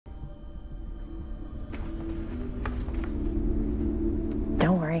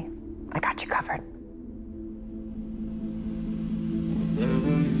got you covered.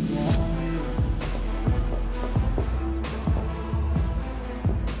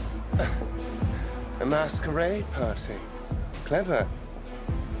 A masquerade party. Clever.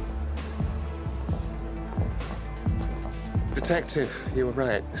 Detective, you were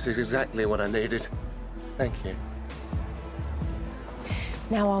right. This is exactly what I needed. Thank you.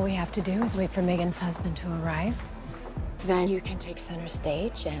 Now all we have to do is wait for Megan's husband to arrive. Then you can take center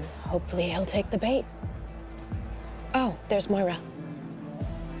stage, and hopefully he'll take the bait. Oh, there's Moira.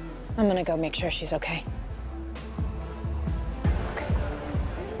 I'm gonna go make sure she's okay.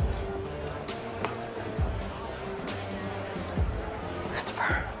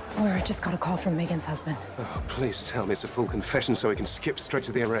 Lucifer, Moira just got a call from Megan's husband. Oh, please tell me it's a full confession so we can skip straight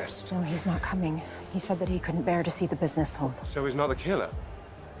to the arrest. No, he's not coming. He said that he couldn't bear to see the business sold. So he's not the killer?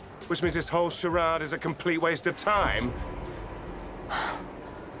 Which means this whole charade is a complete waste of time?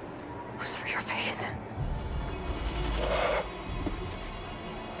 Lucifer, your face.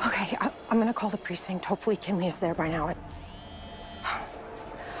 Okay, I'm gonna call the precinct. Hopefully Kinley is there by now.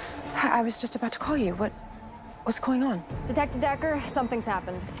 I was just about to call you. What's going on? Detective Decker, something's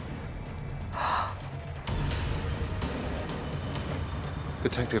happened.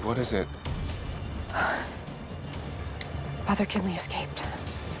 Detective, what is it? Father Kinley escaped.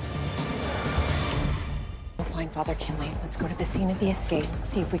 We'll find Father Kinley. Let's go to the scene of the escape,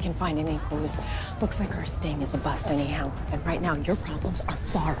 see if we can find any clues. Looks like our sting is a bust anyhow. And right now, your problems are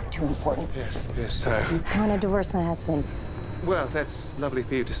far too important. Yes, sir. I want to divorce my husband. Well, that's lovely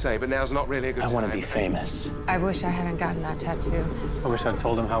for you to say, but now's not really a good time. I want to be famous. I wish I hadn't gotten that tattoo. I wish I'd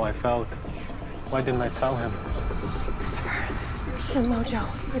told him how I felt. Why didn't I tell him? Lucifer, the mojo,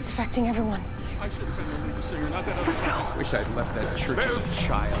 it's affecting everyone. I should have been the lead singer, not that Let's go. Wish I'd left that church as a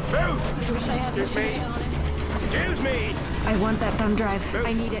child. Move! Wish I had Excuse me. Excuse me! I want that thumb drive. Move.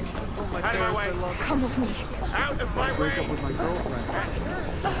 I need it. Out of my way! Come with me. Out of my way! Break up with my girlfriend.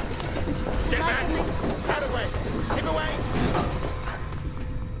 Get back! Out of the way! Keep away!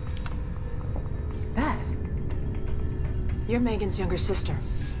 Beth, you're Megan's younger sister.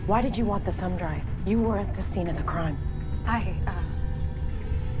 Why did you want the thumb drive? You were at the scene of the crime.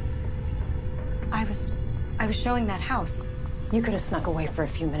 I was showing that house. You could have snuck away for a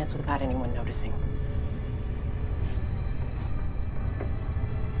few minutes without anyone noticing.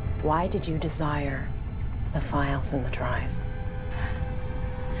 Why did you desire the files in the drive?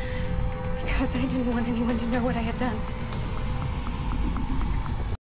 Because I didn't want anyone to know what I had done.